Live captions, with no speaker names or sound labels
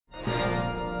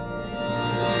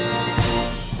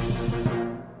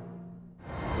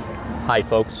Hi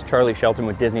folks, Charly Shelton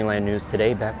with Disneyland News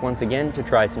Today, back once again to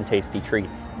try some tasty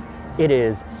treats. It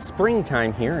is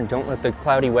springtime here, and don't let the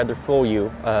cloudy weather fool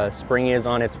you. Spring is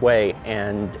on its way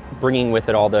and bringing with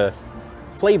it all the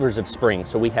flavors of spring.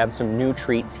 So we have some new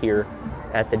treats here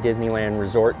at the Disneyland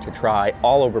Resort to try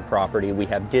all over property. We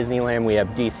have Disneyland, we have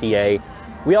DCA.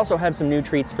 We also have some new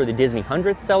treats for the Disney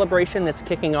 100th celebration that's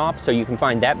kicking off, so you can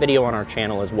find that video on our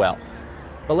channel as well.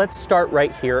 But let's start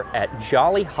right here at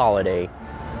Jolly Holiday.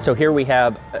 So here we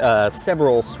have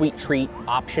several sweet treat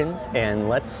options, and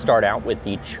let's start out with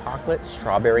the chocolate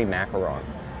strawberry macaron.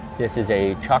 This is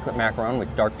a chocolate macaron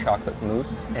with dark chocolate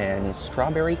mousse and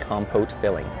strawberry compote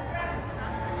filling.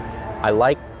 I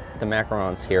like the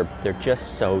macarons here. They're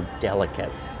just so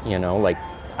delicate, you know, like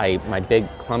my big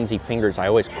clumsy fingers, I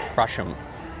always crush them.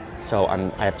 So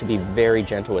I have to be very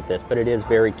gentle with this, but it is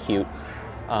very cute.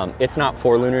 It's not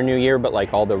for Lunar New Year, but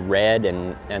like all the red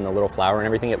and the little flower and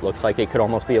everything, it looks like it could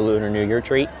almost be a Lunar New Year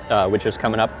treat, which is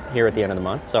coming up here at the end of the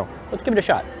month. So let's give it a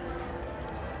shot.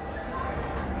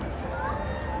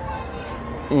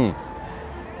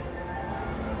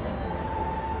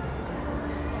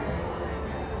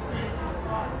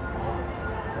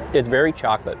 It's very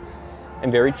chocolate and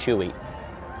very chewy.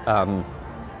 I'm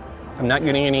not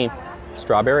getting any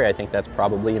strawberry. I think that's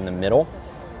probably in the middle.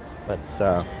 Let's,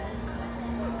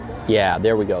 yeah,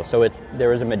 there we go. So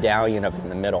there is a medallion of it in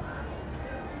the middle.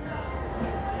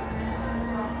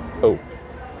 Oh.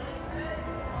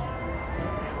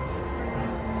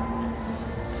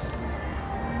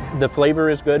 The flavor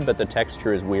is good, but the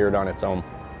texture is weird on its own.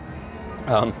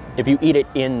 If you eat it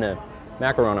in the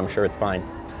macaron, I'm sure it's fine.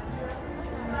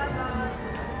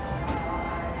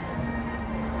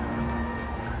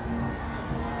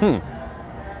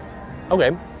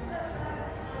 Okay.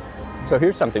 So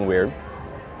here's something weird.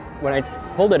 When I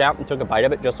pulled it out and took a bite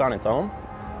of it just on its own,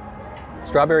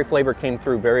 strawberry flavor came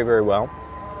through very, very well,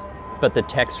 but the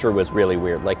texture was really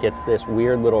weird. Like it's this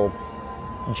weird little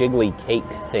jiggly cake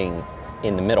thing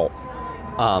in the middle.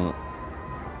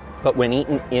 But when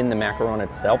eaten in the macaron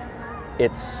itself,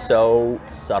 it's so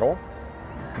subtle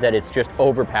that it's just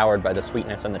overpowered by the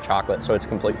sweetness and the chocolate, so it's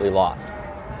completely lost.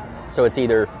 So it's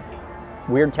either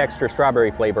weird texture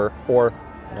strawberry flavor or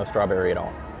no strawberry at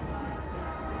all.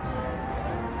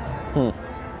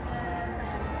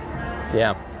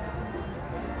 Yeah.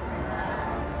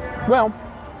 Well,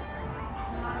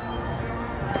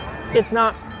 it's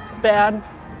not bad,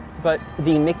 but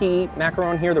the Mickey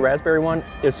macaron here, the raspberry one,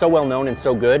 is so well known and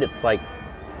so good, it's like,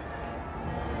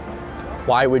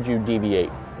 why would you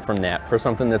deviate from that for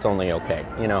something that's only okay,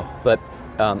 you know? But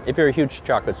if you're a huge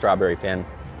chocolate strawberry fan,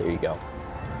 there you go.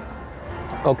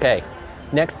 Okay,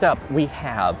 next up we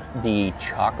have the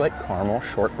chocolate caramel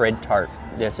shortbread tart.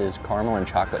 This is caramel and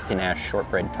chocolate ganache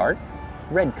shortbread tart,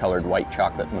 red colored white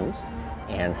chocolate mousse,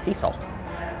 and sea salt.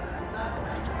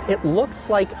 It looks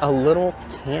like a little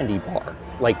candy bar,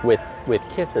 like with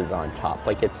kisses on top.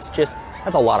 Like it's just,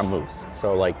 that's a lot of mousse.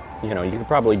 So like, you know, you could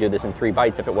probably do this in 3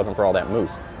 bites if it wasn't for all that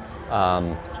mousse.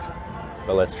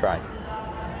 But let's try.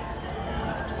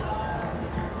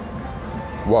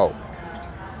 Whoa.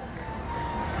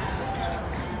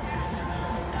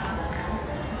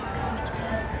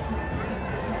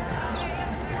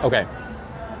 Okay.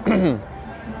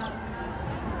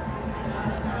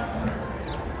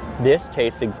 This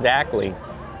tastes exactly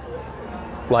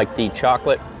like the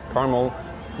chocolate caramel,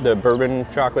 the bourbon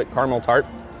chocolate caramel tart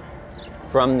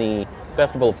from the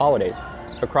Festival of Holidays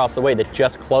across the way that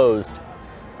just closed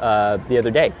the other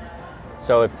day.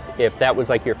 So if that was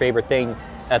like your favorite thing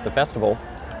at the festival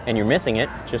and you're missing it,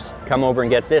 just come over and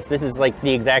get this. This is like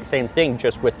the exact same thing,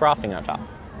 just with frosting on top.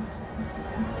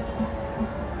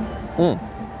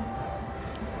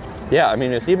 Yeah, I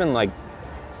mean, it's even like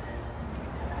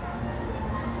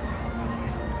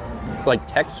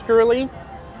texturally,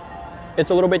 it's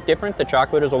a little bit different. The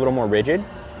chocolate is a little more rigid,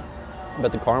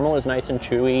 but the caramel is nice and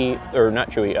chewy, or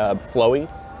not chewy, flowy,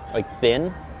 like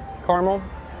thin caramel.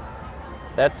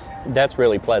 That's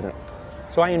really pleasant.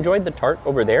 So I enjoyed the tart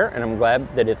over there, and I'm glad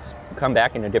that it's come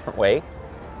back in a different way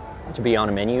to be on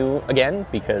a menu again,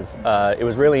 because it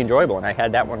was really enjoyable, and I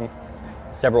had that one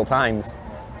several times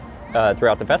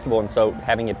throughout the festival, and so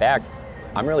having it back,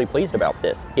 I'm really pleased about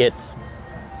this. It's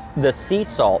the sea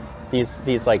salt,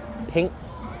 these like pink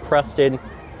crusted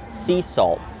sea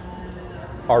salts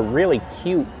are really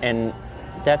cute, and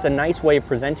that's a nice way of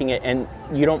presenting it, and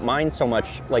you don't mind so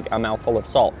much like a mouthful of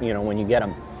salt, you know, when you get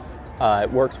them.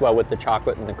 It works well with the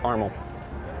chocolate and the caramel.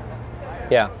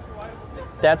 Yeah,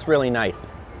 that's really nice.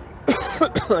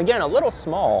 Again, a little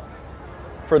small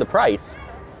for the price,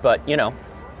 but you know,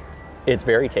 it's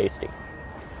very tasty.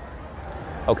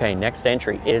 Okay, next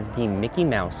entry is the Mickey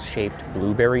Mouse shaped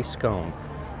blueberry scone.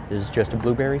 This is just a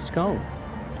blueberry scone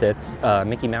that's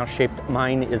Mickey Mouse shaped.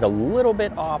 Mine is a little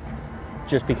bit off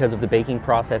just because of the baking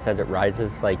process as it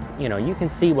rises. Like, you know, you can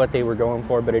see what they were going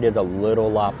for, but it is a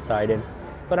little lopsided,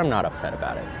 but I'm not upset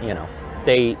about it. You know,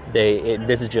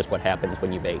 this is just what happens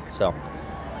when you bake. So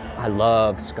I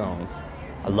love scones.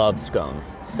 I love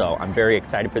scones. So I'm very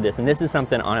excited for this. And this is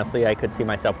something, honestly, I could see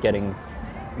myself getting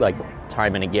like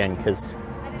time and again, because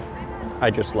I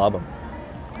just love them.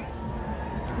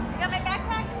 You got my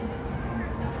backpack?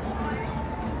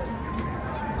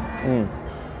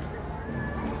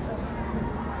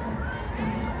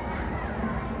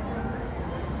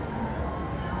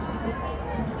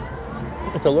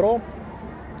 It's a little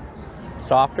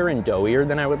softer and doughier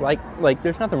than I would like. Like,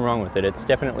 there's nothing wrong with it. It's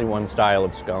definitely one style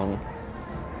of scone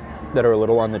that are a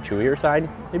little on the chewier side,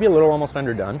 maybe a little almost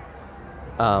underdone.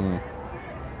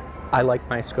 I like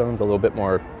my scones a little bit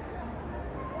more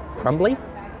crumbly,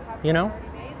 you know,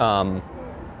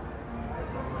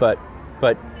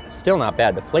 but still not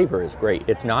bad. The flavor is great.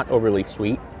 It's not overly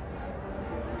sweet.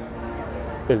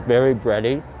 It's very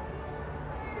bready,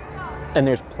 and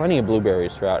there's plenty of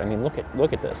blueberries throughout. I mean, look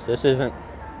at this. This isn't,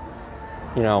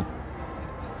 you know,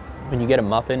 when you get a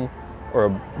muffin or a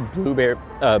blueberry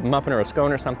muffin or a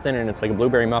scone or something, and it's like a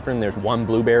blueberry muffin, there's one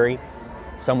blueberry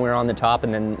somewhere on the top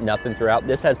and then nothing throughout.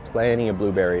 This has plenty of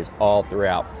blueberries all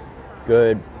throughout.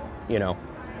 Good, you know,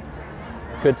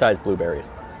 good sized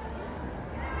blueberries.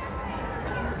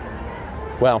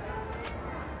 Well,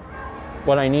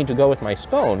 what I need to go with my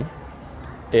scone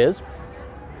is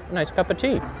a nice cup of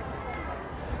tea.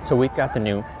 So we've got the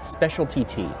new specialty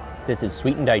tea. This is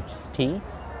sweetened iced tea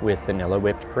with vanilla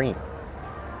whipped cream.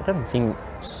 It doesn't seem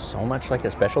so much like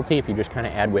a specialty if you just kind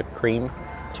of add whipped cream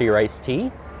to your iced tea,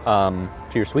 to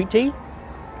your sweet tea.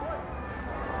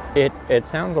 It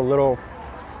sounds a little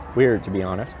weird, to be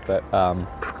honest, but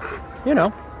you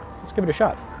know, let's give it a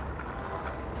shot.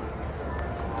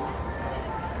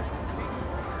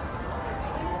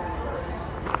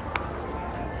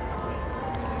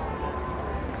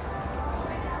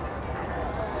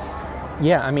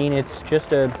 Yeah, I mean, it's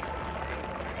just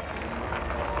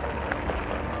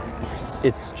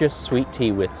it's just sweet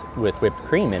tea with whipped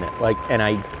cream in it. Like, and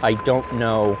I don't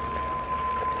know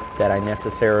that I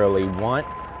necessarily want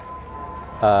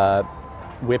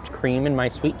whipped cream in my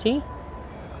sweet tea.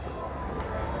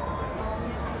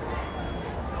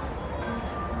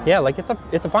 Yeah, like it's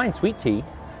a fine sweet tea.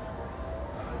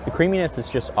 The creaminess is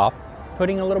just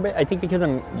off-putting a little bit. I think because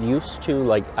I'm used to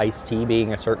like iced tea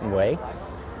being a certain way.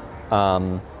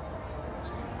 And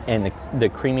the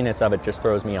creaminess of it just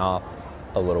throws me off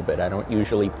a little bit. I don't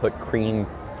usually put cream,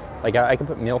 like I can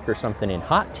put milk or something in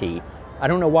hot tea. I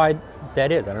don't know why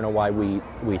that is. I don't know why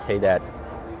we say that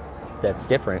that's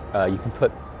different. You can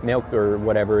put milk or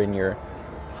whatever in your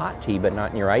hot tea, but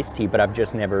not in your iced tea, but I've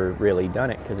just never really done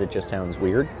it because it just sounds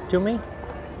weird to me.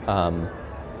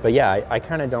 But yeah, I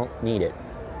kind of don't need it.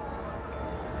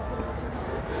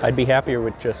 I'd be happier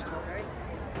with just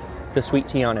the sweet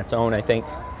tea on its own, I think.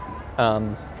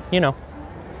 You know,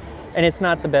 and it's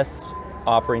not the best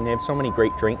offering. They have so many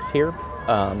great drinks here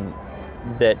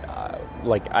that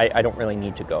like I don't really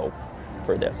need to go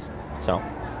for this. So,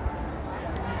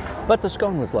 but the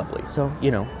scone was lovely. So, you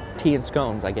know, tea and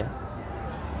scones, I guess.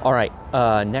 All right,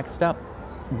 next up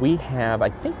we have, I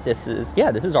think this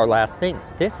is our last thing.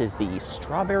 This is the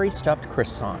strawberry stuffed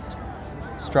croissant.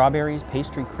 Strawberries,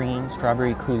 pastry cream,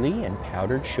 strawberry coulis, and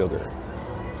powdered sugar.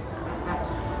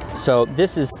 So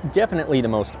this is definitely the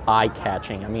most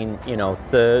eye-catching. I mean, you know,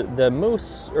 the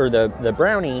mousse or the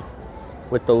brownie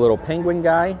with the little penguin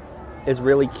guy is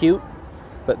really cute,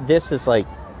 but this is like,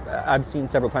 I've seen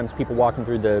several times people walking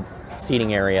through the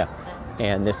seating area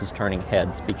and this is turning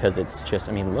heads because it's just,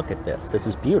 I mean, look at this. This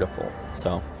is beautiful.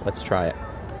 So let's try it.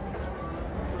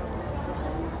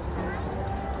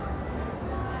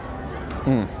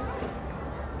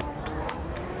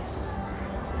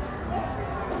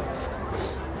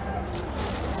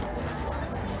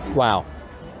 Wow.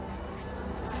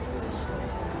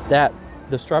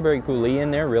 The strawberry coulis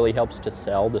in there really helps to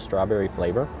sell the strawberry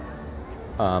flavor.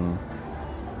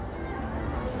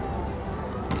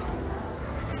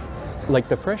 Like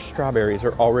the fresh strawberries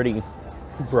are already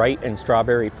bright and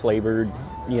strawberry flavored,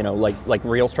 you know, like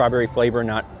real strawberry flavor,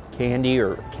 not candy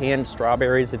or canned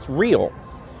strawberries. It's real,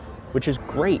 which is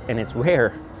great and it's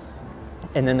rare.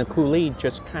 And then the coulis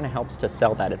just kind of helps to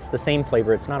sell that. It's the same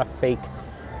flavor. It's not a fake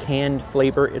canned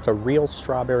flavor. It's a real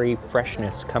strawberry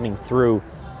freshness coming through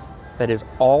that is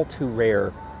all too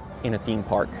rare in a theme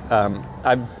park.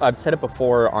 I've said it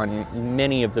before on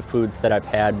many of the foods that I've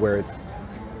had where it's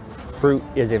fruit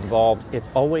is involved, it's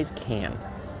always canned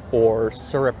or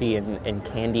syrupy and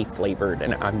candy flavored.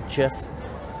 And I'm just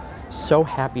so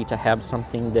happy to have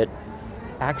something that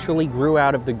actually grew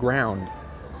out of the ground,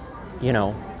 you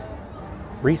know,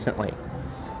 recently.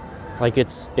 Like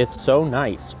it's so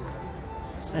nice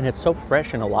and it's so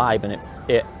fresh and alive, and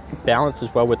it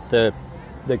balances well with the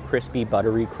crispy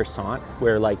buttery croissant,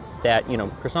 where like that, you know,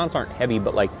 croissants aren't heavy,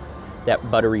 but like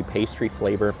that buttery pastry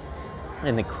flavor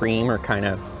and the cream are kind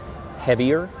of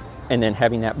heavier, and then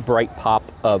having that bright pop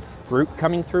of fruit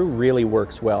coming through really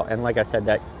works well. And like I said,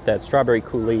 that strawberry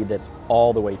coulis that's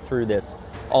all the way through this,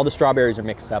 all the strawberries are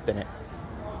mixed up in it.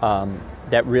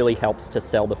 That really helps to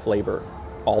sell the flavor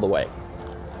all the way.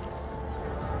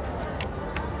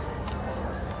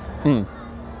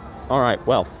 All right,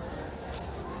 well,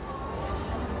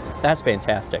 that's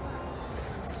fantastic.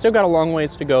 Still got a long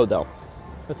ways to go though.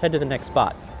 Let's head to the next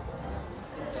spot.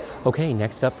 Okay,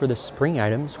 next up for the spring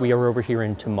items, we are over here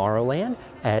in Tomorrowland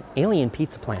at Alien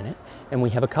Pizza Planet, and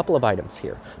we have a couple of items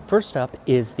here. First up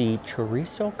is the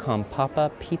Chorizo con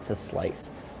Papa Pizza Slice.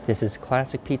 This is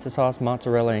classic pizza sauce,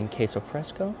 mozzarella, and queso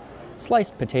fresco,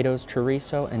 sliced potatoes,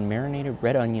 chorizo, and marinated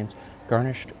red onions,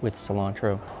 garnished with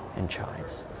cilantro and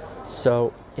chives.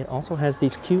 So it also has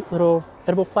these cute little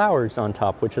edible flowers on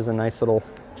top, which is a nice little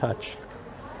touch.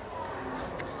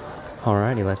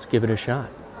 Alrighty, let's give it a shot.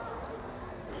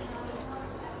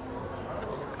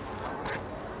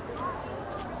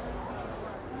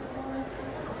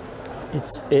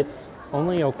 It's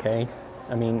only okay.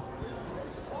 I mean,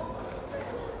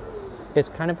 it's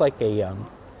kind of like a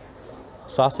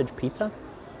sausage pizza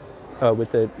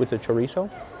with the chorizo.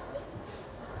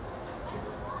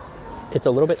 It's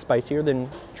a little bit spicier than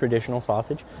traditional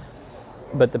sausage,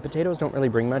 but the potatoes don't really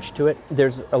bring much to it.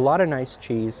 There's a lot of nice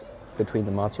cheese between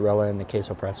the mozzarella and the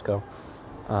queso fresco,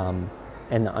 and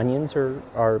the onions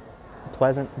are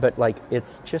pleasant, but like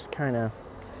it's just kind of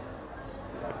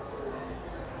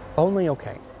only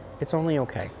okay. It's only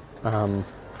okay.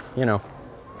 You know,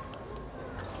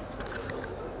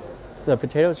 the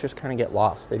potatoes just kind of get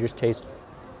lost. They just taste,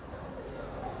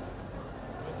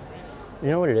 you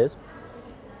know what it is?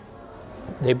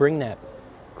 They bring that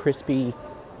crispy,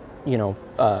 you know,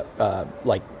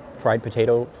 like fried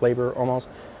potato flavor almost,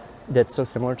 that's so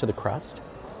similar to the crust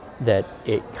that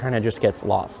it kind of just gets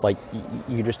lost. Like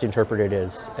you just interpret it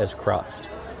as crust.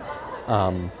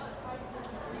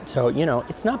 So, you know,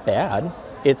 it's not bad.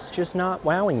 It's just not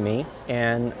wowing me,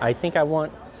 and I think I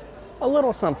want a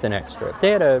little something extra.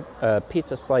 They had a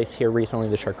pizza slice here recently,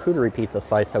 the charcuterie pizza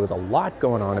slice, that was a lot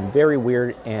going on and very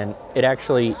weird, and it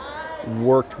actually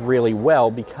worked really well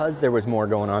because there was more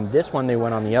going on. This one, they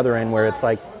went on the other end where it's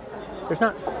like, there's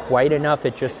not quite enough.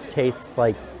 It just tastes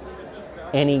like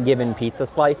any given pizza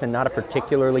slice, and not a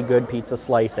particularly good pizza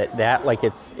slice at that. Like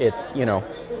it's you know,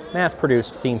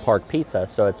 mass-produced theme park pizza,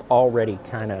 so it's already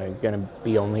kind of gonna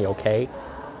be only okay.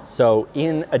 So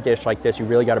in a dish like this, you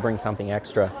really got to bring something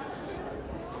extra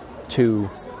to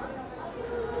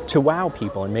wow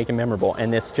people and make it memorable,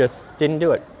 and this just didn't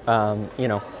do it. You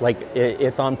know, like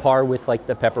it's on par with like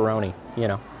the pepperoni, you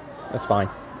know, that's fine.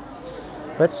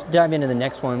 Let's dive into the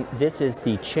next one. This is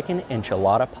the chicken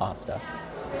enchilada pasta.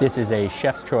 This is a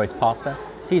chef's choice pasta,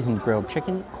 seasoned grilled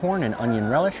chicken, corn and onion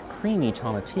relish, creamy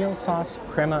tomatillo sauce,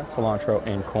 crema, cilantro,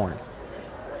 and corn.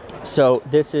 So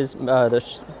this is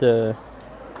the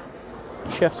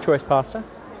chef's choice pasta.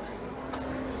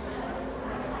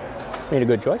 Made a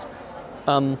good choice.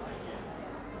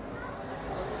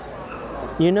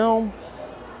 You know,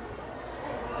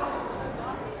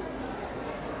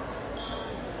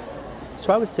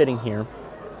 so I was sitting here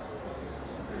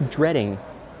dreading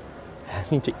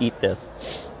having to eat this.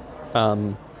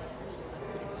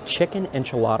 Chicken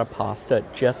enchilada pasta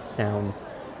just sounds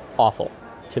awful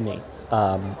to me.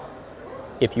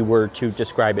 If you were to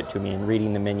describe it to me and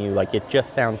reading the menu, like it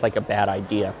just sounds like a bad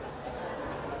idea.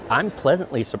 I'm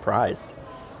pleasantly surprised.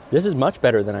 This is much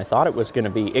better than I thought it was going to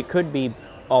be. It could be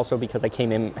also because I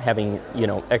came in having, you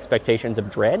know, expectations of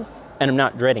dread, and I'm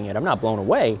not dreading it. I'm not blown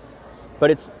away, but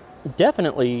it's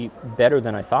definitely better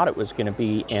than I thought it was going to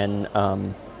be, and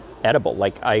edible.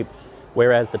 Like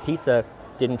whereas the pizza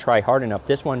didn't try hard enough,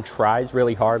 this one tries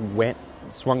really hard,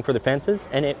 swung for the fences,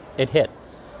 and it hit.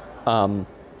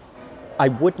 I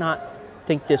would not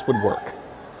think this would work.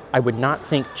 I would not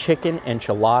think chicken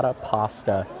enchilada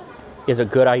pasta is a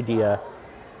good idea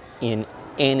in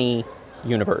any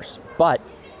universe, but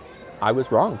I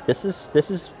was wrong. This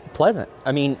is pleasant.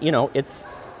 I mean, you know,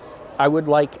 I would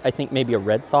like, I think maybe a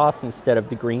red sauce instead of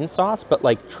the green sauce, but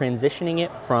like transitioning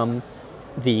it from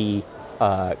the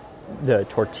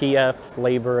tortilla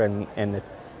flavor and the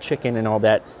chicken and all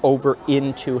that over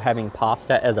into having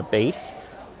pasta as a base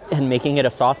and making it a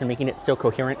sauce and making it still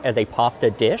coherent as a pasta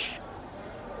dish,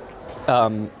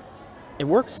 it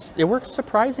works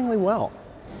surprisingly well.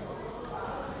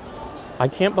 I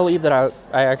can't believe that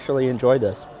I actually enjoy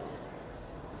this.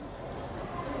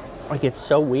 Like, it's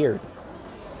so weird.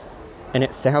 And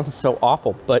it sounds so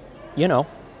awful, but you know,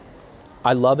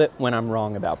 I love it when I'm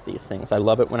wrong about these things. I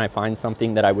love it when I find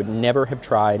something that I would never have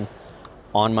tried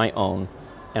on my own,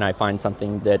 and I find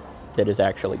something that is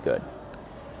actually good.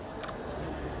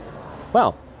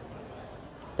 Well,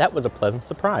 that was a pleasant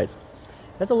surprise.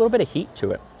 There's a little bit of heat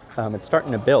to it. It's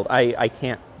starting to build. I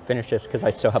can't finish this because I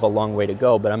still have a long way to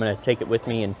go, but I'm going to take it with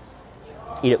me and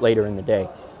eat it later in the day.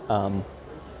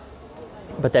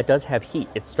 But that does have heat.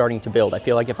 It's starting to build. I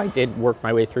feel like if I did work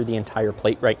my way through the entire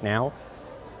plate right now,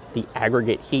 the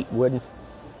aggregate heat would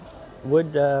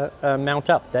mount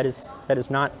up. That is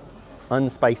not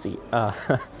unspicy.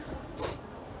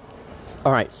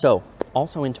 All right, so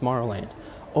also in Tomorrowland,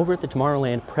 over at the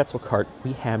Tomorrowland pretzel cart,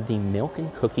 we have the Milk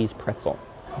and Cookies pretzel.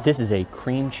 This is a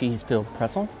cream cheese filled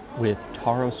pretzel with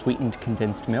Taro sweetened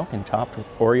condensed milk and topped with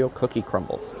Oreo cookie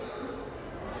crumbles.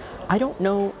 I don't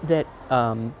know that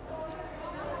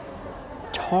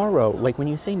Taro, like when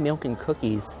you say milk and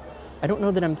cookies, I don't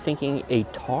know that I'm thinking a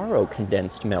Taro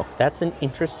condensed milk. That's an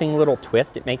interesting little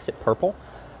twist. It makes it purple,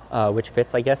 which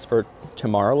fits, I guess, for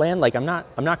Tomorrowland. Like, I'm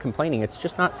not complaining. It's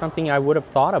just not something I would have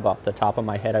thought of off the top of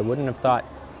my head. I wouldn't have thought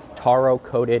Taro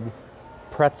coated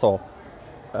pretzel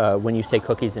when you say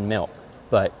cookies and milk.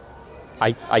 But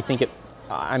I think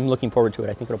I'm looking forward to it.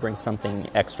 I think it'll bring something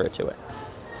extra to it.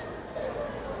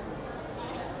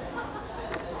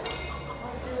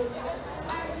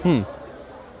 A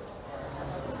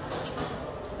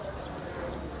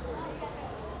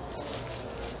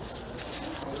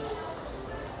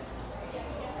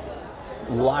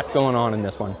lot going on in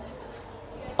this one.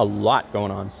 A lot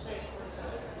going on.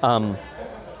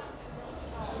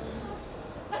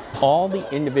 All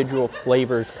the individual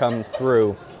flavors come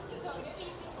through.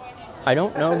 I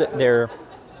don't know that they're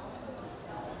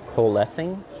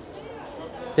coalescing.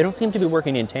 They don't seem to be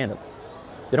working in tandem.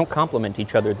 They don't complement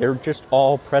each other. They're just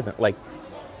all present. Like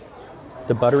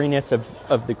the butteriness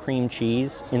of the cream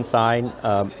cheese inside,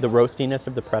 the roastiness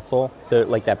of the pretzel,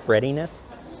 like that breadiness,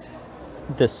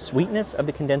 the sweetness of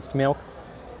the condensed milk,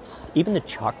 even the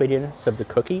chocolatiness of the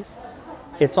cookies.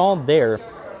 It's all there.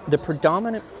 The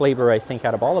predominant flavor, I think,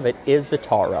 out of all of it is the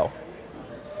Taro.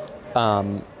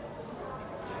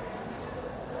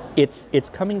 It's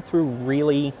coming through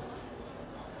really,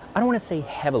 I don't want to say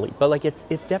heavily, but like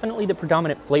it's definitely the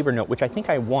predominant flavor note, which I think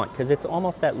I want, because it's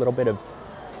almost that little bit of,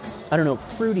 I don't know,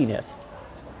 fruitiness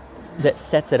that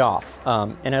sets it off.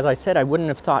 And as I said, I wouldn't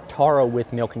have thought Taro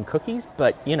with milk and cookies,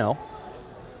 but you know,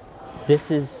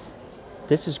 this is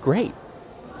great.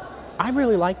 I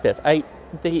really like this.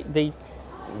 They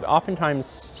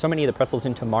oftentimes, so many of the pretzels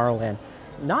in Tomorrowland,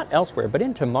 not elsewhere, but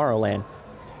in Tomorrowland,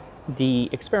 the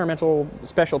experimental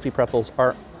specialty pretzels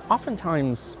are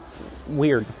oftentimes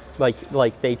weird.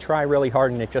 Like they try really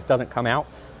hard and it just doesn't come out.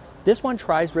 This one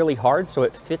tries really hard, so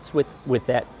it fits with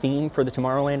that theme for the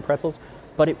Tomorrowland pretzels,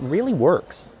 but it really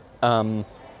works.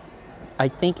 I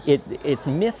think it's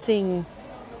missing,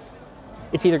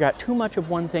 it's either got too much of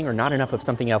one thing or not enough of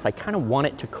something else. I kind of want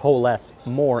it to coalesce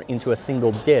more into a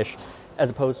single dish as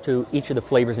opposed to each of the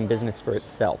flavors in business for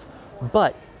itself.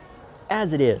 But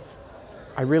as it is,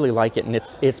 I really like it, and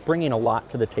it's bringing a lot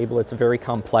to the table. It's very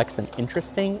complex and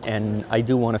interesting, and I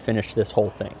do want to finish this whole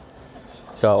thing.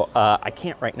 So I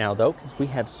can't right now, though, because we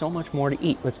have so much more to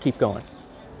eat. Let's keep going.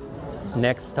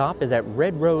 Next stop is at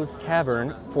Red Rose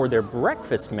Tavern for their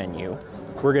breakfast menu.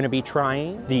 We're going to be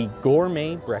trying the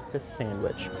gourmet breakfast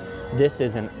sandwich. This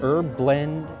is an herb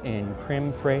blend in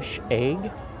creme fraiche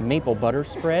egg, maple butter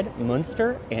spread,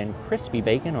 Munster, and crispy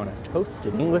bacon on a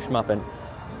toasted English muffin.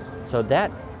 So that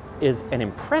is an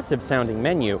impressive sounding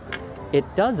menu. It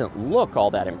doesn't look all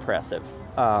that impressive.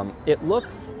 It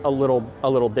looks a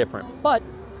little different, but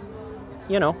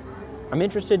you know, I'm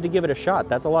interested to give it a shot.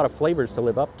 That's a lot of flavors to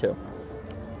live up to.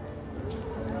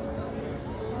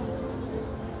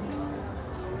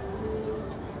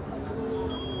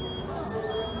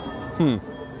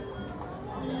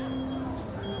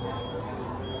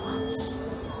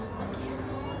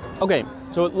 Okay,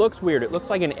 so it looks weird. It looks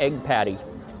like an egg patty.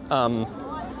 And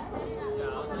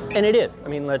it is. I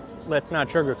mean, let's not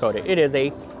sugarcoat it. It is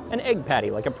an egg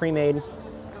patty, like a pre-made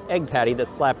egg patty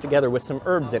that's slapped together with some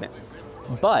herbs in it.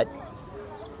 But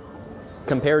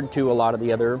compared to a lot of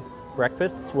the other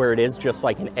breakfasts where it is just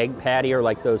like an egg patty or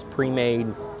like those pre-made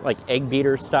like egg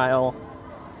beater style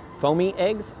foamy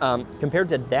eggs. Compared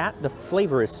to that, the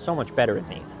flavor is so much better in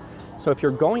these. So if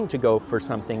you're going to go for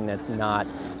something that's not,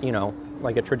 you know,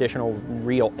 like a traditional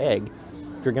real egg,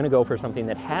 if you're gonna go for something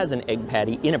that has an egg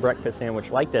patty in a breakfast sandwich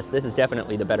like this is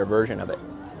definitely the better version of it.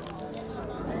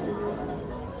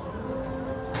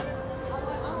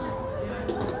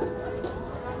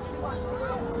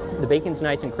 The bacon's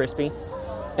nice and crispy,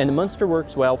 and the Munster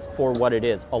works well for what it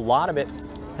is. A lot of it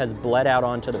has bled out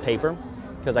onto the paper,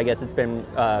 because I guess it's been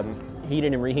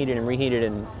heated and reheated and reheated,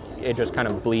 and it just kind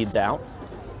of bleeds out.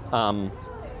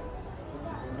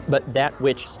 But that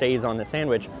which stays on the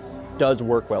sandwich does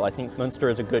work well. I think Munster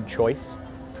is a good choice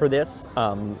for this.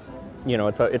 You know,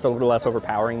 it's a little less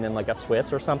overpowering than like a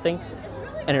Swiss or something,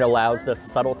 and it allows the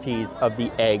subtleties of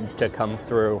the egg to come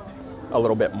through a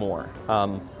little bit more.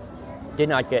 Did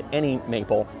not get any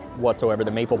maple whatsoever.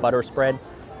 The maple butter spread,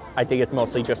 I think it's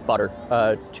mostly just butter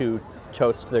to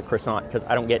toast the croissant, because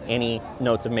I don't get any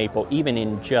notes of maple even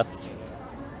in just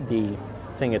the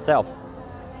thing itself.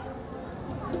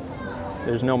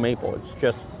 There's no maple. It's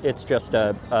just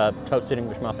a toasted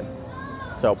English muffin.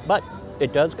 So, but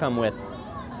it does come with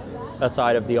a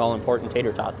side of the all-important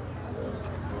tater tots,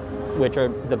 which are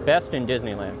the best in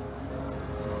Disneyland.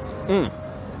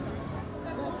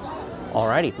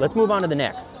 Alrighty, let's move on to the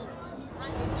next.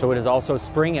 So it is also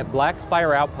spring at Black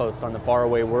Spire Outpost on the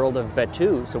faraway world of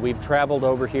Batuu. So we've traveled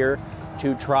over here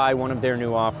to try one of their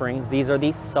new offerings. These are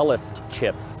the Sullust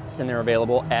chips, and they're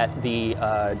available at the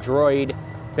Droid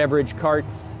beverage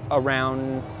carts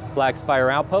around Black Spire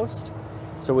Outpost.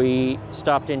 So we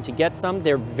stopped in to get some.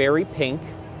 They're very pink,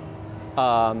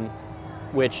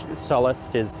 which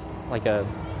Sullust is like a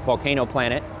volcano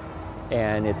planet,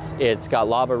 and it's got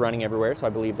lava running everywhere, so I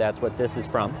believe that's what this is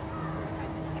from.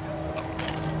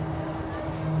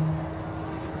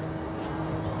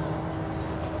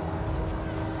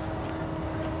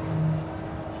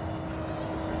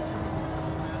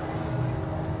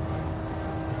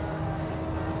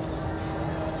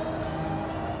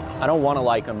 I don't want to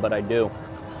like them, but I do.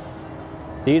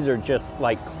 These are just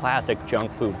like classic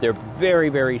junk food. They're very,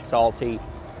 very salty.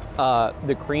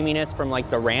 The creaminess from like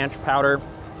the ranch powder,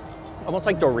 almost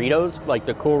like Doritos, like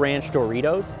the Cool Ranch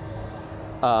Doritos.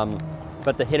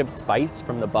 But the hit of spice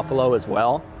from the buffalo as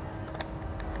well.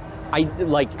 I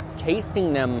like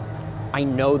tasting them. I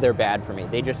know they're bad for me.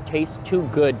 They just taste too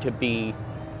good to be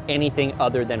anything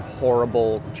other than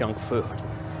horrible junk food.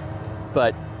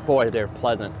 But boy, they're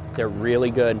pleasant. They're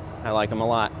really good. I like them a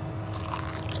lot.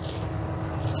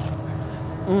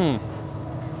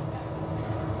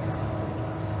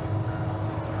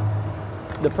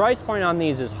 The price point on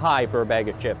these is high for a bag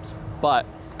of chips, but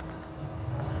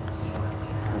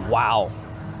wow,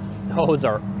 those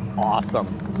are awesome.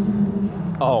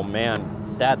 Oh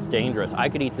man, that's dangerous. I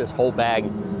could eat this whole bag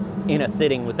in a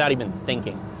sitting without even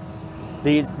thinking.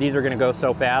 These are gonna go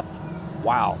so fast.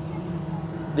 Wow.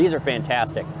 These are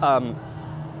fantastic.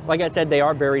 Like I said, they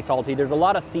are very salty. There's a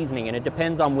lot of seasoning, and it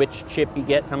depends on which chip you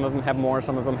get. Some of them have more,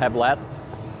 some of them have less.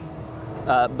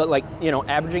 But like, you know,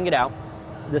 averaging it out,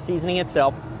 the seasoning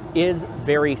itself is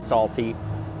very salty.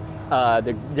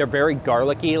 They're very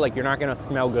garlicky. Like, you're not gonna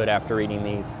smell good after eating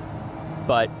these.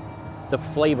 But the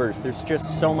flavors, there's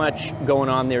just so much going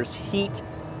on. There's heat,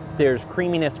 there's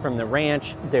creaminess from the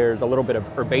ranch, there's a little bit of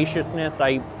herbaceousness,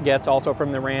 I guess, also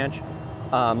from the ranch.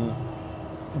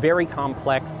 Very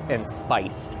complex and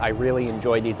spiced. I really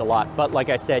enjoy these a lot. But like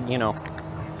I said, you know,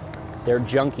 they're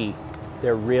junky.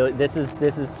 They're really, this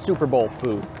is Super Bowl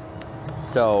food.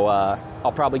 So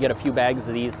I'll probably get a few bags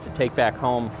of these to take back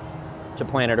home to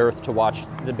Planet Earth to watch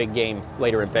the big game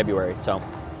later in February. So,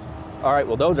 all right,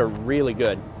 well, those are really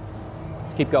good.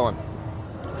 Let's keep going.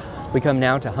 We come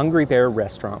now to Hungry Bear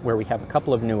Restaurant, where we have a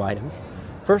couple of new items.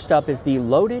 First up is the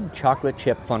loaded chocolate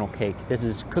chip funnel cake. This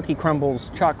is cookie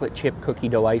crumbles, chocolate chip cookie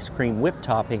dough ice cream, whipped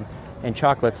topping, and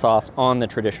chocolate sauce on the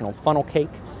traditional funnel cake.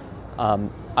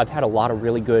 I've had a lot of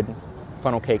really good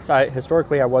funnel cakes.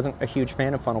 Historically, I wasn't a huge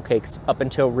fan of funnel cakes up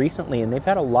until recently, and they've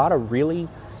had a lot of really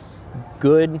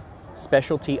good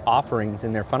specialty offerings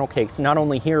in their funnel cakes, not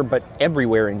only here, but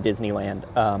everywhere in Disneyland.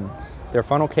 Their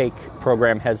funnel cake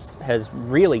program has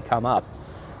really come up.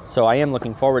 So I am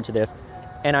looking forward to this.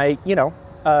 And you know,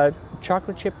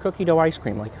 chocolate chip cookie dough ice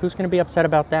cream, like, who's gonna be upset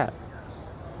about that?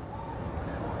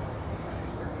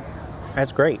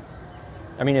 That's great.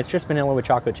 I mean, it's just vanilla with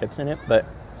chocolate chips in it, but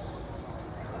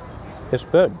it's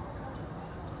good.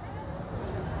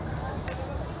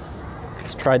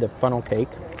 Let's try the funnel cake.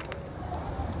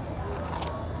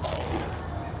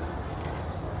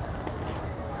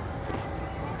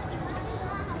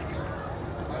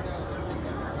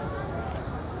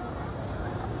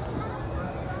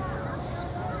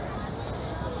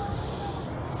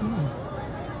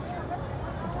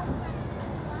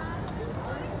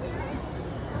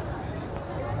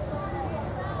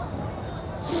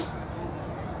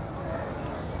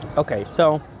 Okay,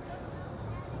 so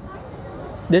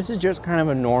this is just kind of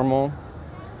a normal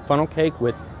funnel cake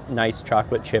with nice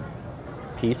chocolate chip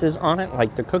pieces on it.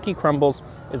 Like the cookie crumbles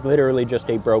is literally just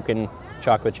a broken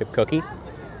chocolate chip cookie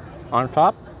on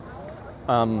top.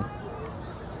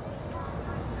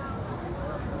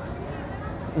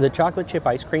 The chocolate chip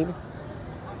ice cream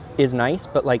is nice,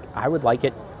 but like I would like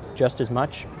it just as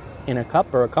much in a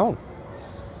cup or a cone.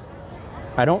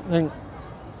 I don't think,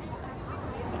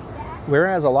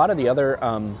 whereas a lot of the other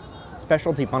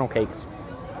specialty funnel cakes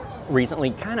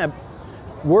recently kind of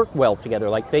work well together.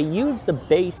 Like they use the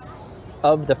base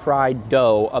of the fried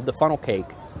dough of the funnel cake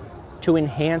to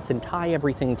enhance and tie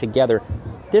everything together.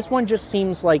 This one just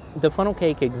seems like the funnel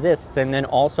cake exists and then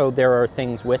also there are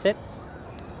things with it.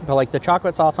 But like the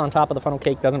chocolate sauce on top of the funnel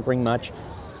cake doesn't bring much.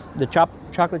 The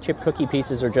chocolate chip cookie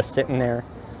pieces are just sitting there.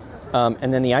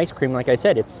 And then the ice cream, like I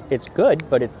said, it's good,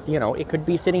 but it's, you know, it could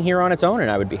be sitting here on its own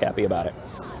and I would be happy about it.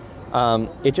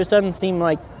 It just doesn't seem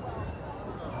like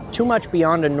too much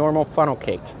beyond a normal funnel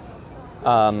cake.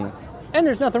 And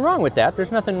there's nothing wrong with that.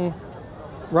 There's nothing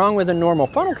wrong with a normal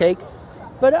funnel cake,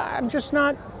 but I'm just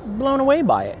not blown away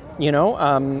by it. You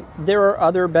know, there are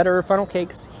other better funnel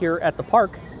cakes here at the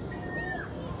park.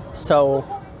 So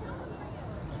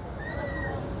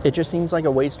it just seems like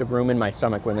a waste of room in my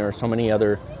stomach when there are so many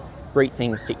other great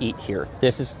things to eat here.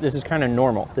 This is kind of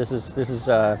normal. This is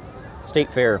State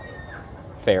Fair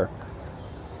fare.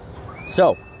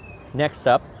 So next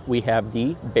up we have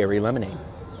the berry lemonade.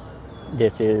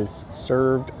 This is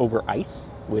served over ice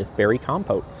with berry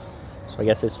compote. So I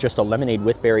guess it's just a lemonade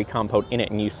with berry compote in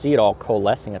it, and you see it all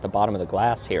coalescing at the bottom of the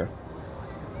glass here.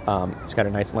 It's got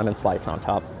a nice lemon slice on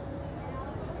top.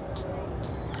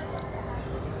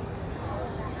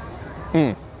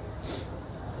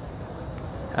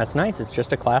 That's nice. It's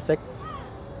just a classic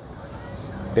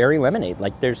berry lemonade.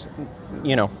 Like there's,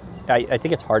 you know, I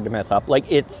think it's hard to mess up.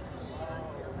 Like it's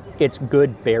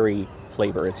good berry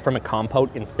flavor. It's from a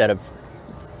compote instead of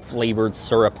flavored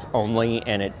syrups only,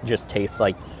 and it just tastes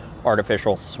like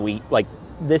artificial sweet. Like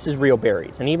this is real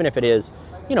berries. And even if it is,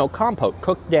 you know, compote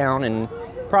cooked down and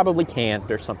probably canned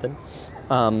or something,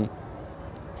 but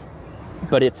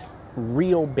it's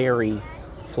real berry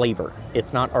flavor.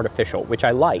 It's not artificial, which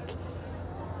I like.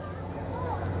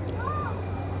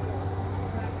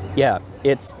 Yeah,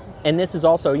 and this is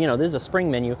also, you know, this is a spring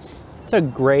menu. It's a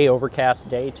gray overcast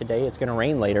day today. It's gonna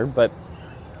rain later, but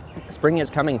spring is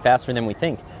coming faster than we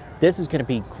think. This is gonna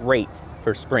be great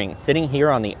for spring. Sitting here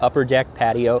on the upper deck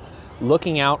patio,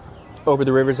 looking out over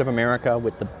the rivers of America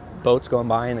with the boats going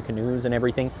by and the canoes and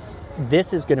everything.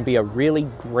 This is gonna be a really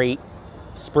great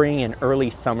spring and early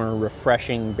summer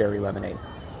refreshing berry lemonade.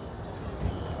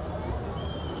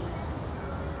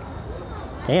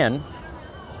 And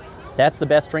that's the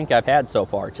best drink I've had so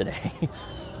far today.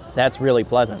 That's really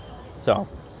pleasant. So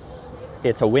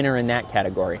it's a winner in that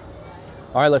category.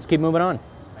 All right, let's keep moving on.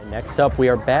 Next up, we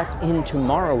are back in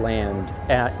Tomorrowland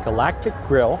at Galactic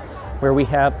Grill, where we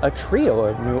have a trio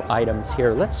of new items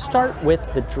here. Let's start with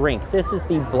the drink. This is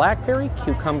the Blackberry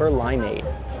Cucumber Limeade.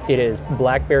 It is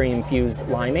blackberry infused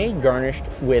limeade garnished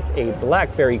with a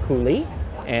blackberry coulis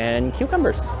and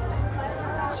cucumbers.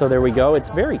 So there we go. It's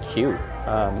very cute,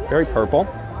 very purple.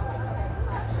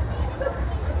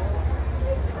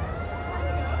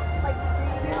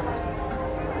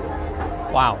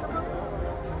 Wow.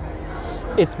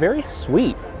 It's very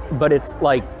sweet, but it's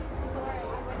like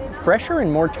fresher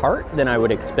and more tart than I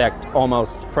would expect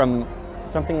almost from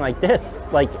something like this.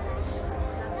 Like,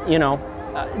 you know,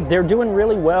 they're doing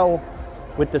really well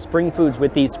with the spring foods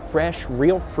with these fresh,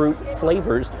 real fruit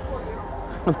flavors.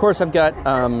 Of course, I've got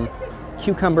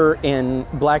cucumber and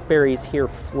blackberries here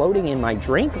floating in my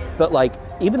drink, but like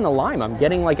even the lime, I'm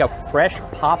getting like a fresh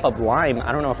pop of lime.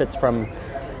 I don't know if it's from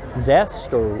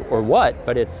zest or what,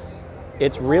 but it's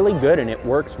really good and it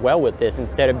works well with this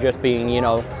instead of just being, you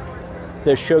know,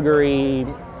 the sugary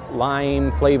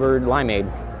lime flavored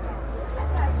limeade.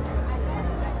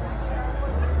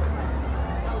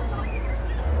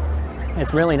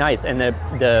 It's really nice, and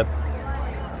the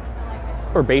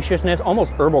herbaceousness,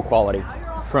 almost herbal quality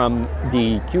from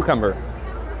the cucumber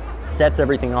sets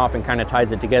everything off and kind of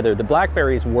ties it together. The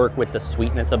blackberries work with the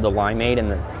sweetness of the limeade,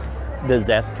 and the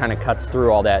zest kind of cuts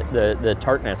through all that. The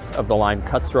tartness of the lime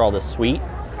cuts through all the sweet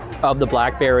of the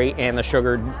blackberry and the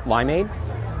sugared limeade.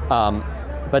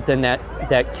 But then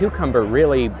that cucumber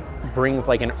really brings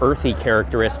like an earthy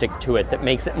characteristic to it that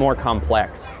makes it more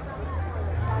complex.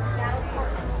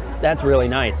 That's really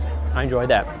nice. I enjoyed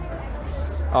that.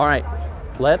 All right,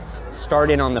 let's start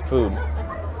in on the food.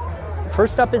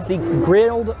 First up is the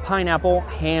grilled pineapple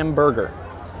hamburger.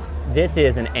 This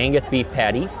is an Angus beef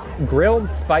patty grilled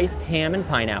spiced ham and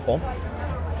pineapple,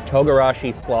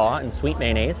 togarashi slaw, and sweet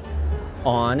mayonnaise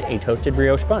on a toasted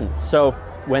brioche bun. So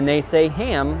when they say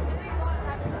ham,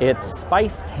 it's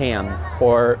spiced ham,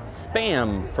 or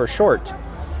spam for short.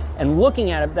 And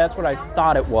looking at it, that's what I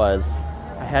thought it was.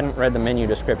 I hadn't read the menu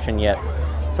description yet.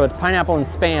 So it's pineapple and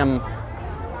spam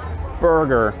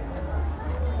burger.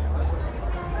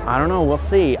 I don't know, we'll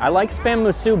see. I like spam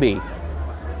musubi,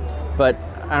 but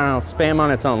I don't know, spam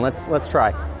on its own. Let's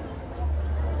try.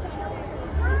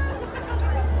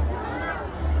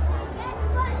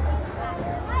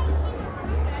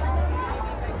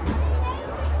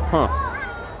 Huh.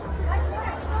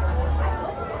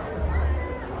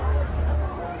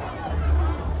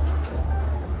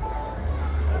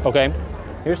 Okay,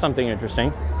 here's something interesting.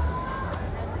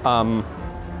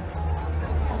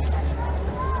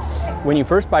 When you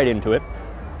first bite into it,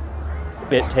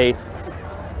 it tastes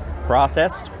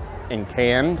processed and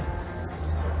canned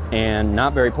and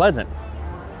not very pleasant.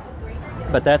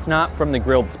 But that's not from the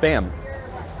grilled spam.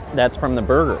 That's from the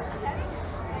burger.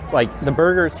 Like, the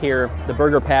burgers here, the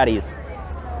burger patties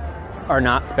are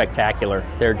not spectacular.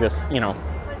 They're just, you know,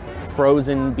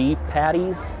 frozen beef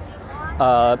patties.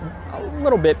 A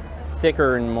little bit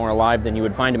thicker and more alive than you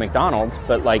would find at McDonald's,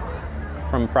 but like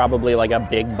from probably like a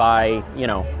big buy, you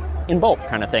know, in bulk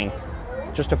kind of thing.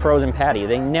 Just a frozen patty.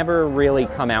 They never really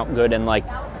come out good, and like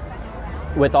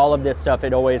with all of this stuff,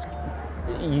 it always,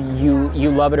 you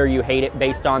love it or you hate it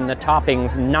based on the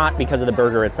toppings, not because of the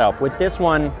burger itself. With this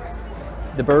one,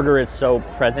 the burger is so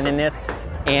present in this,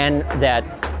 and that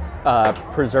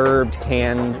preserved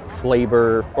canned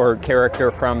flavor or character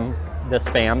from the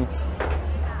Spam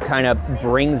kind of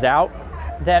brings out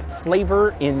that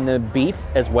flavor in the beef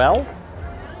as well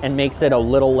and makes it a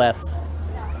little less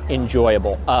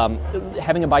enjoyable.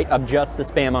 Having a bite of just the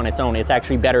Spam on its own, it's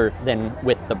actually better than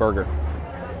with the burger.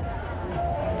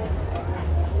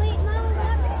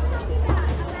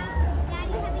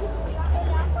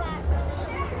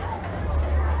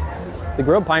 The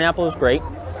grilled pineapple is great.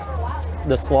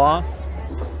 The slaw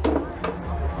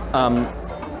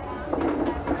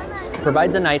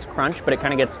provides a nice crunch, but it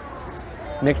kind of gets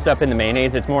mixed up in the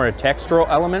mayonnaise. It's more a textural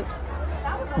element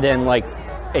than like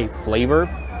a flavor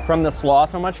from the slaw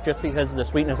so much, just because of the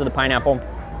sweetness of the pineapple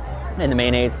and the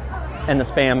mayonnaise and the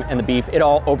Spam and the beef. It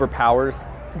all overpowers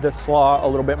the slaw a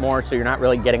little bit more, so you're not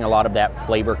really getting a lot of that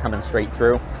flavor coming straight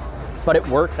through. But it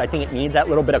works. I think it needs that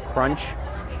little bit of crunch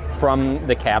from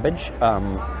the cabbage.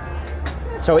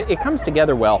 So it comes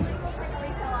together well.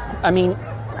 I mean,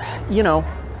 you know,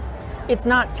 it's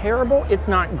not terrible, it's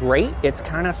not great, it's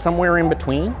kind of somewhere in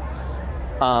between.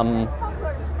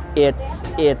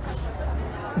 It's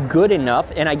good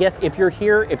enough, and I guess if you're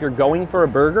here, if you're going for a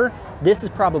burger, this is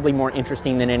probably more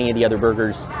interesting than any of the other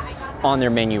burgers on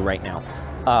their menu right now.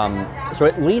 So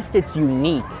at least it's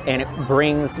unique, and it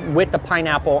brings, with the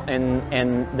pineapple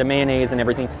and the mayonnaise and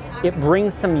everything, it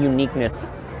brings some uniqueness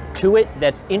to it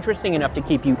that's interesting enough to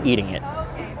keep you eating it.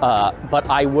 But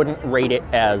I wouldn't rate it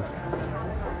as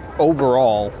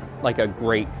overall like a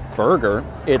great burger.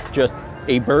 It's just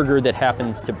a burger that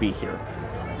happens to be here.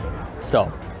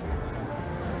 So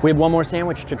we have one more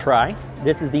sandwich to try.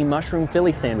 This is the mushroom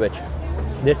Philly sandwich.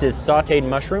 This is sauteed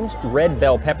mushrooms, red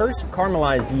bell peppers,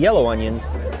 caramelized yellow onions,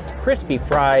 crispy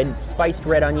fried spiced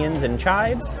red onions and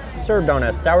chives, served on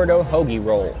a sourdough hoagie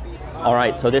roll. All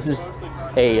right, so this is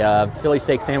a Philly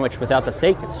steak sandwich without the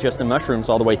steak. It's just the mushrooms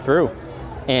all the way through.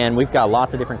 And we've got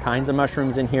lots of different kinds of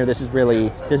mushrooms in here. This is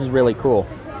really cool.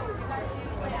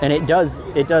 And it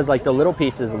does like the little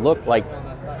pieces look like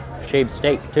shaved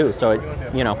steak too. So it,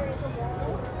 you know.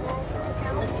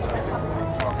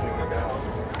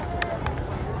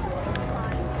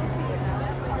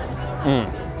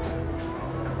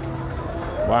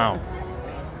 Wow.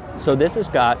 So this has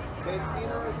got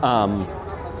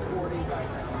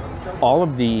all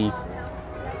of the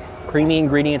creamy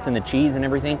ingredients and the cheese and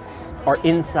everything are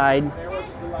inside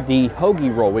the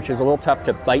hoagie roll, which is a little tough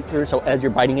to bite through. So as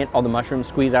you're biting it, all the mushrooms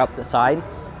squeeze out the side.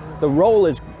 The roll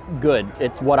is good.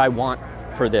 It's what I want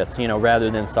for this, you know,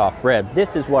 rather than soft bread.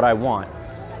 This is what I want.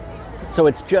 So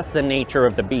it's just the nature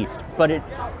of the beast, but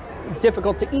it's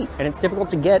difficult to eat, and it's difficult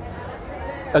to get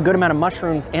a good amount of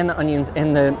mushrooms and the onions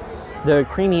and the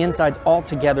creamy insides all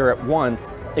together at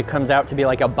once. It comes out to be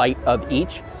like a bite of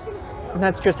each. And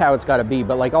that's just how it's got to be.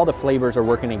 But like all the flavors are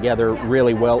working together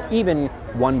really well, even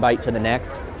one bite to the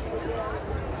next.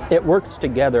 It works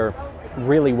together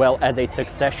really well as a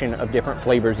succession of different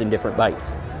flavors in different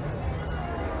bites.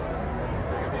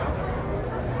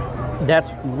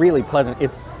 That's really pleasant.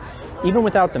 It's, even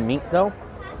without the meat though,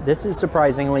 this is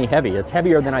surprisingly heavy. It's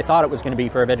heavier than I thought it was going to be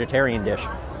for a vegetarian dish.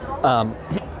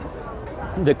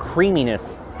 the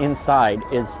creaminess inside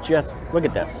is just, look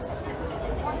at this.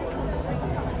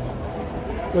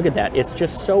 Look at that. It's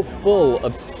just so full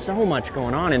of so much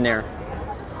going on in there.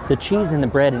 The cheese and the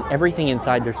bread and everything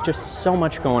inside, there's just so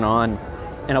much going on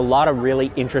and a lot of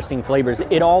really interesting flavors.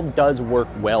 It all does work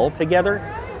well together.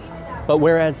 But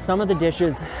whereas some of the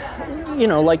dishes, you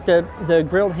know, like the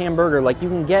grilled hamburger, like you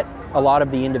can get a lot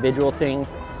of the individual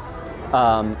things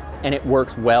and it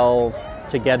works well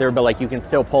together, but like you can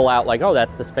still pull out like, oh,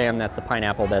 that's the Spam, that's the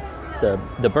pineapple, that's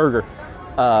the burger.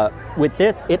 With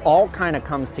this, it all kind of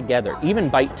comes together, even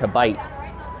bite to bite.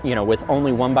 You know, with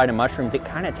only one bite of mushrooms, it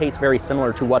kind of tastes very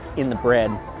similar to what's in the bread.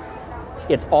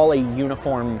 It's all a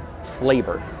uniform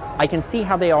flavor. I can see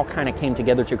how they all kind of came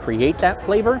together to create that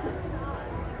flavor,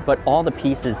 but all the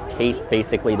pieces taste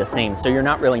basically the same, so you're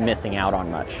not really missing out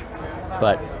on much.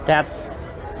 But that's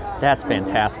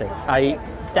fantastic.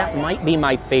 That might be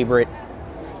my favorite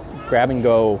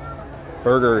grab-and-go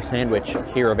burger or sandwich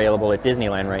here available at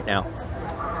Disneyland right now.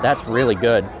 That's really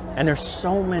good. And there's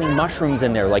so many mushrooms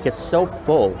in there, like it's so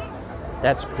full.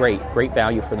 That's great, great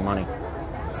value for the money.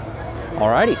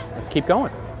 Alrighty, let's keep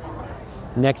going.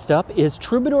 Next up is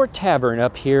Troubadour Tavern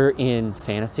up here in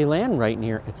Fantasyland, right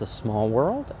near It's a Small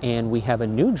World. And we have a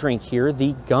new drink here,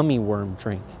 the Gummy Worm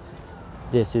drink.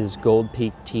 This is Gold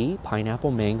Peak tea,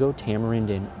 pineapple, mango, tamarind,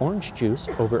 and orange juice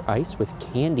over ice with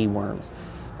candy worms.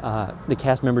 The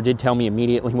cast member did tell me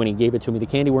immediately when he gave it to me, the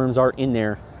candy worms are in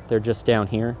there. They're just down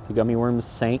here. The gummy worms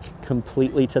sank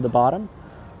completely to the bottom,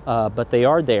 but they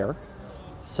are there.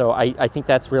 So I think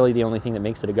that's really the only thing that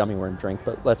makes it a gummy worm drink,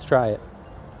 but let's try it.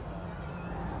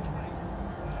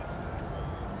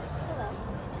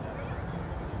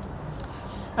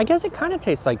 I guess it kind of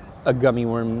tastes like a gummy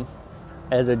worm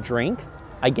as a drink,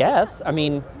 I guess. I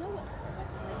mean,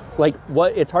 like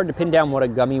it's hard to pin down what a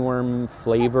gummy worm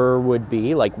flavor would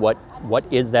be. Like what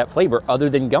is that flavor other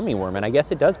than gummy worm? And I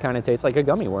guess it does kind of taste like a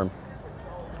gummy worm.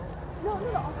 No, I'll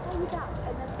call you back.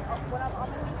 And then when I'm on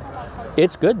the way, I'll call you.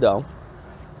 It's good though.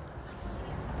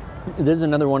 This is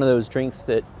another one of those drinks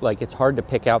that like it's hard to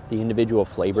pick out the individual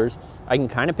flavors. I can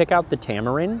kind of pick out the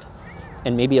tamarind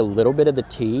and maybe a little bit of the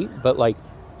tea, but like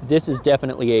this is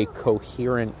definitely a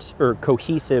coherent or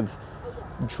cohesive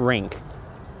drink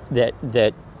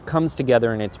that comes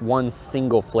together and it's one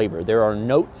single flavor. There are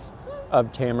notes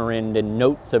of tamarind and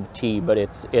notes of tea, but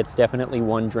it's definitely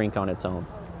one drink on its own.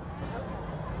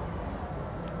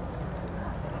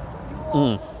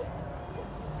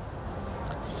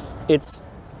 It's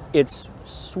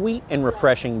sweet and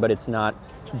refreshing, but it's not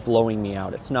blowing me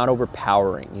out. It's not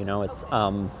overpowering, you know.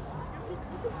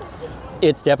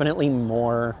 It's definitely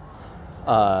more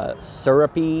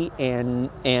syrupy and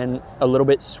a little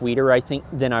bit sweeter, I think,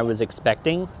 than I was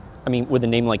expecting. I mean, with a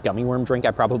name like Gummy Worm Drink,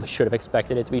 I probably should have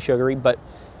expected it to be sugary, but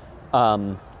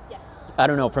I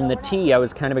don't know. From the tea, I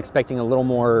was kind of expecting a little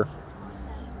more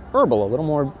herbal, a little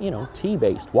more, you know,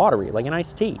 tea-based, watery, like an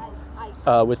iced tea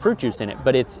with fruit juice in it.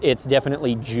 But it's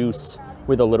definitely juice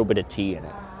with a little bit of tea in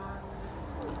it.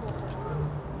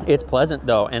 It's pleasant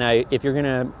though, and if you're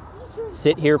gonna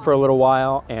sit here for a little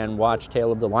while and watch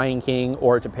Tale of the Lion King,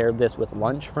 or to pair this with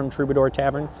lunch from Troubadour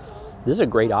Tavern, this is a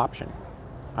great option.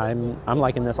 I'm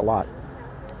liking this a lot.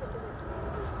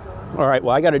 All right,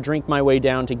 well, I got to drink my way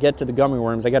down to get to the gummy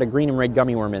worms. I got a green and red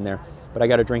gummy worm in there, but I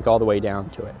got to drink all the way down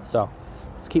to it. So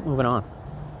let's keep moving on.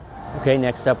 Okay,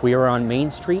 next up, we are on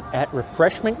Main Street at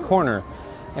Refreshment Corner,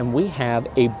 and we have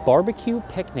a barbecue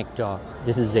picnic dog.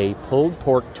 This is a pulled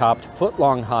pork topped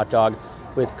foot-long hot dog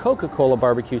with Coca-Cola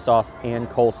barbecue sauce and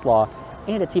coleslaw,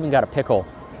 and it's even got a pickle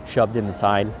shoved in the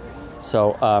side.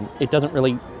 So it doesn't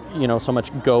really, you know, so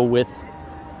much go with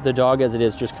the dog as it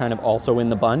is just kind of also in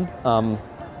the bun.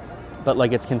 But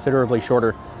like it's considerably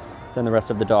shorter than the rest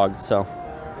of the dog. So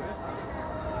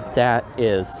that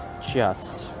is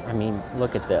just, I mean,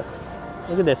 look at this.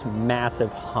 Look at this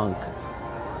massive hunk.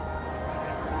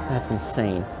 That's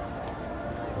insane.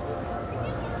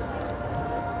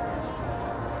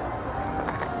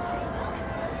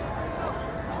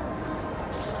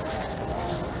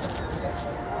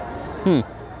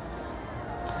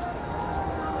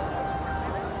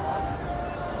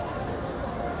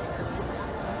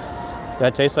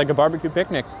 That tastes like a barbecue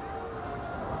picnic.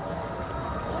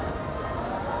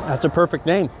 That's a perfect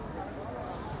name.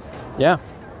 Yeah.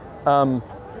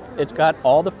 It's got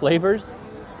all the flavors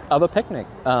of a picnic.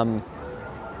 The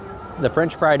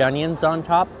French fried onions on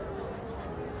top,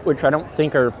 which I don't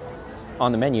think are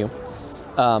on the menu.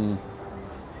 The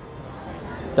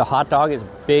hot dog is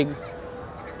big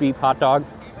beef hot dog.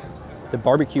 The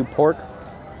barbecue pork.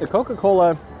 The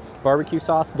Coca-Cola barbecue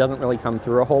sauce doesn't really come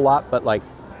through a whole lot, but like,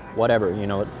 whatever, you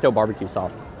know, it's still barbecue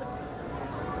sauce.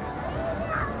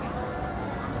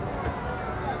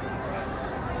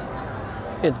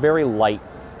 It's very light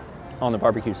on the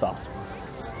barbecue sauce.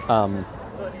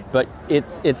 But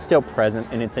it's still present,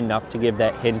 and it's enough to give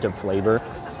that hint of flavor.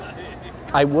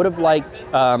 I would have liked,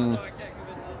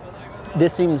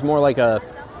 this seems more like a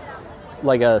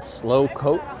slow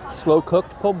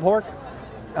cooked pulled pork.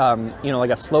 You know,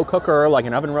 like a slow cooker or like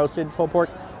an oven roasted pulled pork.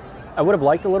 I would have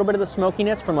liked a little bit of the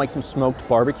smokiness from like some smoked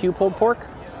barbecue pulled pork.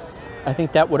 I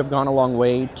think that would have gone a long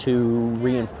way to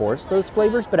reinforce those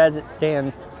flavors, but as it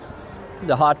stands,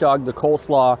 the hot dog, the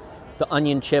coleslaw, the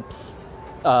onion chips,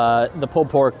 the pulled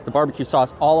pork, the barbecue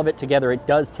sauce, all of it together, it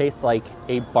does taste like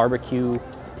a barbecue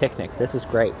picnic. This is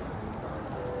great.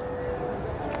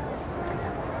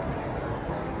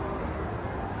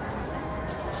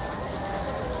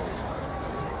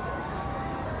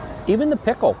 Even the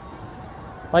pickle,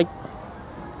 like,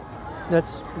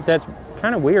 that's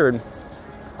kind of weird.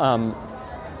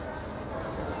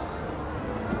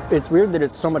 It's weird that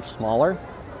it's so much smaller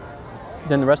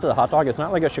than the rest of the hot dog. It's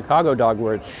not like a Chicago dog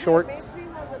where it's short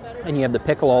and you have the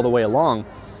pickle all the way along.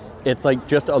 It's like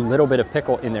just a little bit of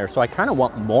pickle in there. So I kind of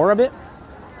want more of it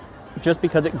just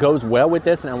because it goes well with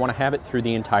this, and I want to have it through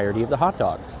the entirety of the hot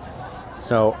dog.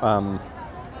 So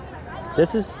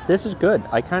this is good.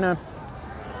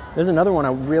 This is another one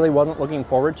I really wasn't looking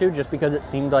forward to just because it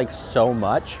seemed like so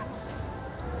much,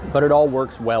 but it all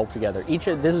works well together.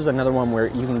 This is another one where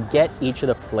you can get each of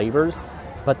the flavors,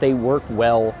 but they work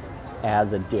well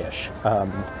as a dish.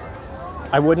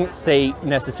 I wouldn't say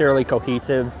necessarily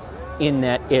cohesive in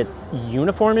that it's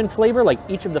uniform in flavor, like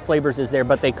each of the flavors is there,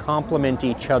 but they complement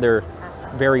each other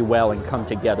very well and come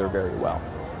together very well.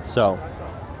 So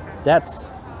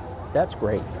that's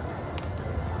great.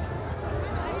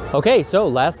 Okay, so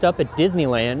last up at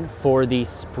Disneyland for the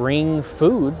spring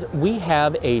foods, we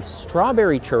have a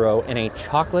strawberry churro and a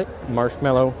chocolate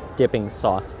marshmallow dipping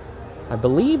sauce. I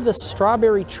believe the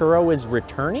strawberry churro is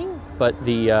returning, but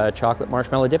the chocolate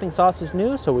marshmallow dipping sauce is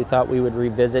new, so we thought we would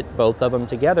revisit both of them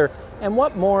together. And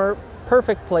what more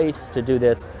perfect place to do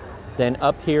this than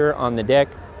up here on the deck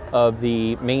of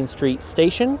the Main Street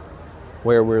station,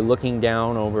 where we're looking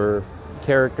down over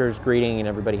characters greeting and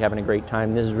everybody having a great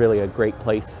time. This is really a great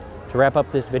place to wrap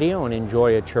up this video and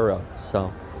enjoy a churro.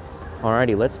 So,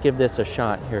 alrighty, let's give this a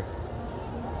shot here.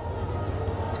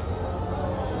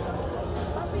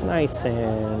 Nice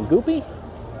and goopy.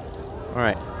 All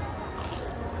right.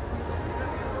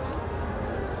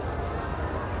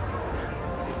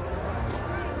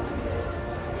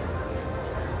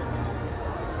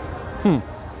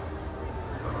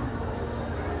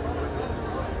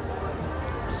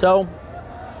 So,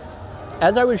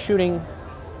 as I was shooting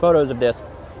photos of this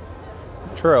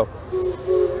churro,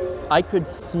 I could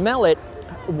smell it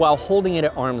while holding it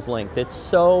at arm's length. It's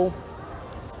so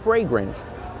fragrant,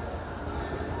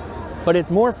 but it's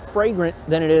more fragrant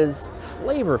than it is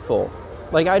flavorful.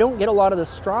 Like, I don't get a lot of the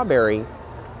strawberry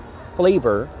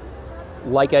flavor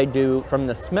like I do from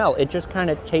the smell. It just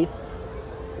kind of tastes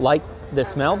like the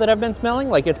smell that I've been smelling,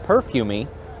 like it's perfumey,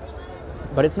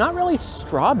 but it's not really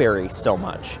strawberry so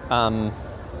much. I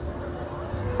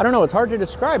don't know, it's hard to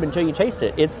describe until you taste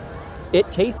it.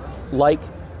 It tastes like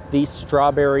the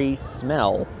strawberry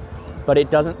smell, but it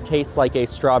doesn't taste like a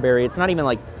strawberry. It's not even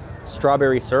like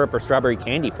strawberry syrup or strawberry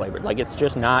candy flavored. Like, it's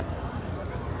just not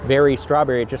very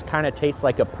strawberry. It just kind of tastes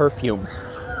like a perfume.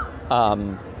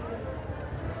 And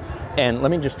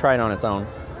let me just try it on its own.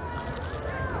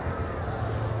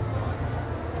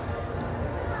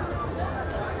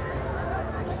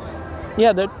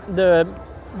 Yeah, the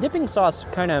dipping sauce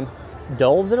kind of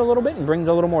dulls it a little bit and brings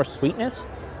a little more sweetness,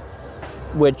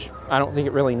 which I don't think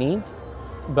it really needs.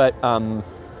 But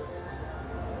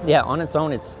yeah, on its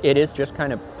own, it is just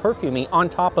kind of perfumey on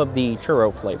top of the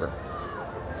churro flavor.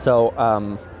 So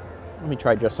let me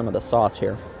try just some of the sauce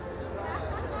here.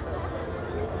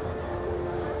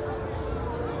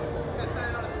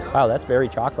 Wow, that's very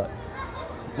chocolate.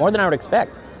 More than I would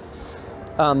expect.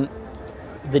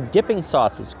 The dipping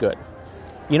sauce is good.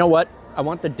 You know what? I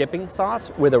want the dipping sauce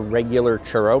with a regular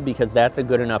churro because that's a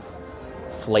good enough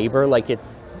flavor. Like,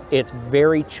 it's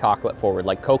very chocolate forward,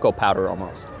 like cocoa powder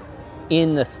almost.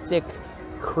 In the thick,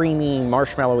 creamy,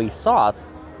 marshmallowy sauce,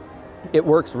 it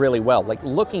works really well. Like,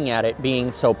 looking at it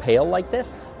being so pale like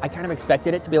this, I kind of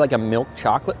expected it to be like a milk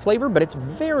chocolate flavor, but it's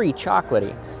very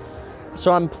chocolatey.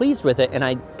 So I'm pleased with it, and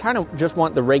I kind of just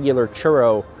want the regular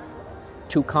churro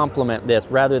to complement this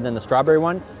rather than the strawberry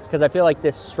one, because I feel like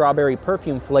this strawberry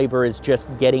perfume flavor is just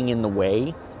getting in the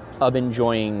way of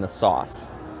enjoying the sauce.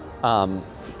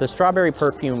 The strawberry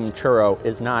perfume churro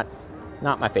is not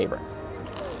my favorite.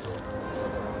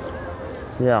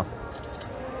 Yeah.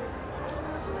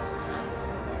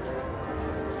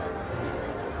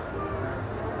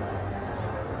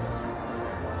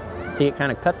 See, it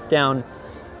kind of cuts down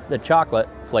the chocolate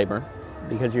flavor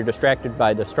because you're distracted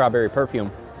by the strawberry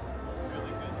perfume.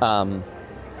 But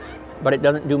it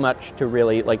doesn't do much to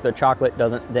really, like the chocolate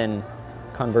doesn't then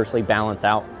conversely balance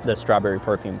out the strawberry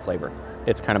perfume flavor.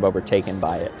 It's kind of overtaken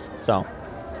by it. So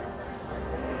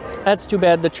that's too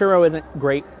bad. The churro isn't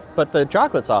great, but the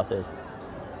chocolate sauce is.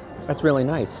 That's really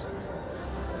nice.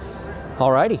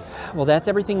 Alrighty, well that's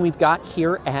everything we've got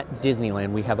here at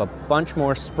Disneyland. We have a bunch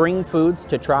more spring foods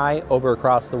to try over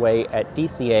across the way at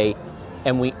DCA,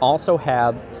 and we also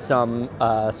have some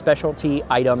specialty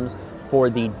items for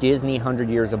the Disney 100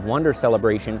 Years of Wonder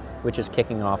celebration, which is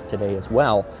kicking off today as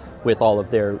well, with all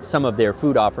of some of their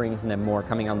food offerings, and then more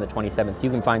coming on the 27th. You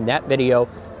can find that video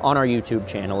on our YouTube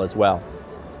channel as well.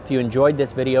 If you enjoyed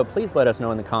this video, please let us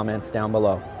know in the comments down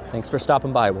below. Thanks for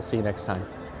stopping by. We'll see you next time.